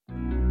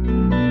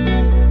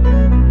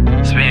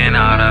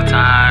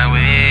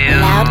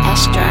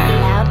Loudestro.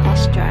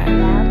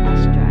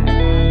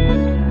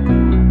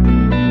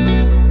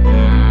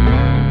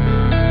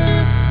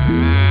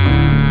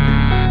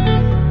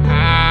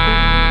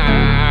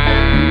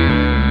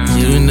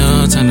 You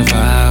know, time to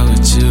vibe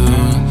with you.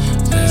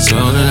 Let's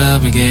roll it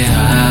up and get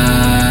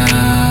high.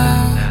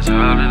 Let's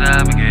roll it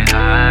up and get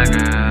high,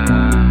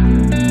 girl.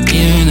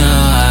 You know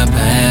I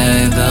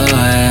paved the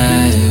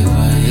way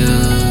for you.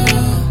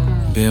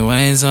 Been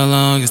waiting so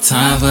long, it's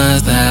time for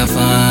us to have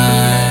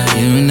fun.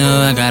 You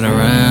know I gotta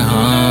run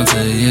home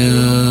to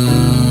you.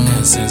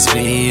 And since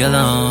we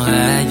alone,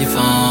 had your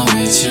phone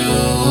with you.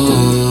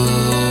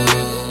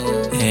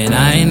 And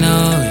I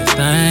know it's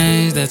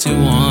things that you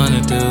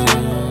wanna do.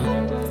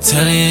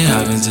 Telling you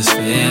I've been just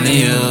feeling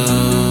you.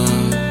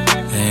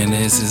 And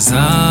this is all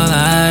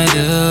I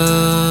do.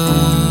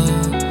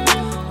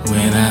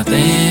 When I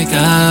think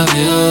of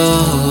you,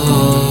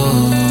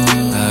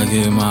 I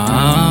give my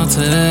all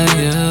to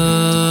you.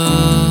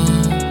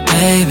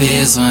 Baby,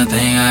 it's one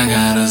thing I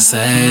gotta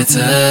say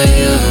to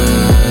you.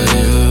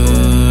 You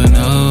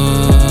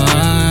know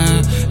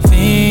I'm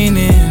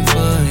fiending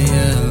for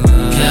your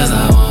love, 'cause I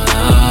want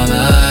all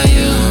of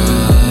you.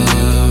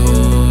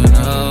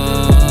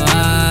 Know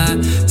I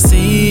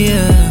see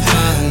you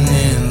falling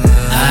in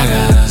love. I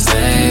gotta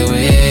stay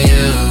with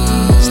you.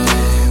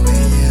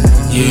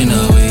 You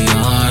know we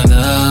on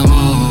the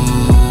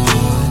move.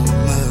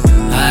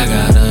 I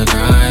gotta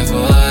grind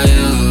for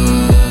you.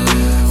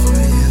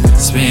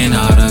 Spend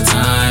all the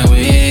time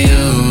with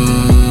you.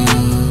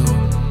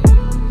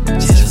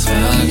 Just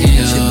fucking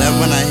you. She love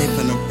when I hit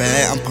from the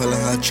back, I'm pulling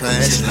her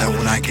trash. She love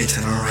when I get to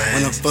the rest.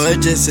 When the fuck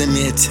just sent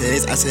me a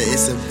text, I said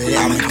it's a bed,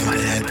 I'ma come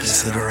to that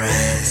piece of the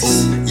rest.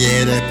 Ooh,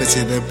 yeah, that bitch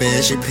in the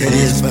bed, she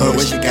pretty as fuck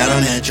when she got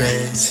on that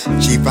dress.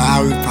 She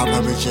vibe, we pop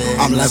up a jet.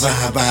 I'm loving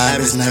her vibe,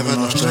 it's never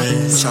no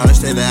stress. Tryna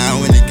stay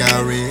down when it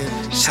got real.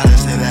 Tryna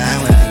stay down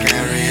when it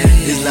got real.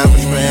 This love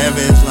is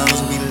forever as long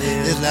as we live.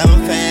 This love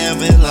is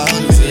forever as long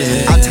as we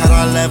live. I taught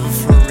our level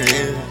for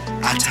real.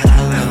 I tell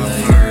her love her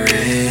for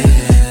real.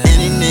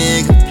 Any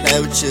nigga play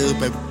with you,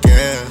 baby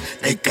girl,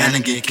 they gonna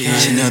get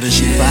killed. She know that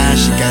she fine,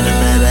 she got a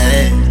bad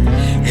ass.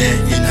 Yeah,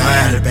 you know I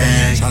had a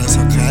bag. Tryna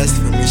so classy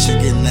for me, she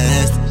get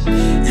nasty.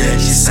 Yeah,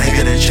 she sank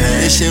in the This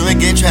trash. shit would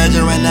get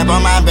tragic right up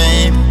on my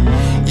baby.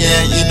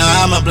 Yeah, you know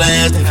I'm a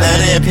blast. The fat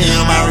AP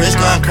on my wrist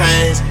going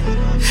crazy.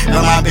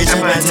 But my bitch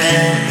up a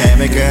tan.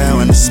 Baby girl,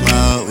 wanna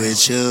smoke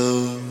with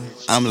you.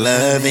 I'm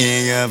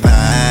loving your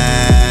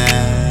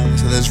vibe.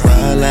 So let's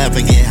roll up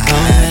and get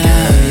high.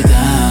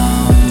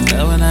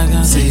 Love when I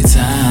come see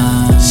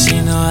town.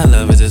 She know I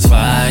love it just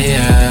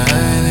fire.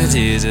 Her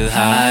energy is just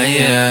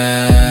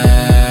higher.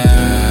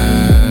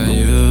 Girl,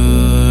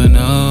 you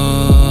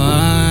know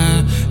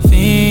I'm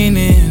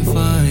fiending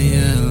for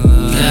your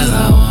love, 'cause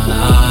I want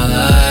all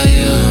of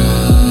you.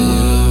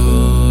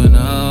 You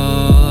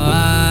know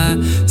I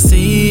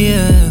see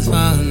us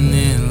falling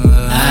in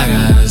love. I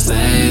gotta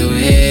stay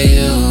with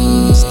you.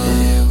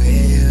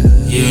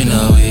 You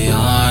know we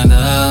on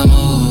the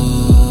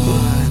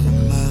move.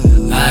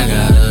 I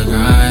gotta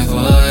grind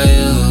for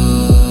you.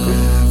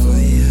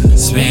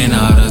 Spend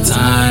all the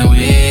time with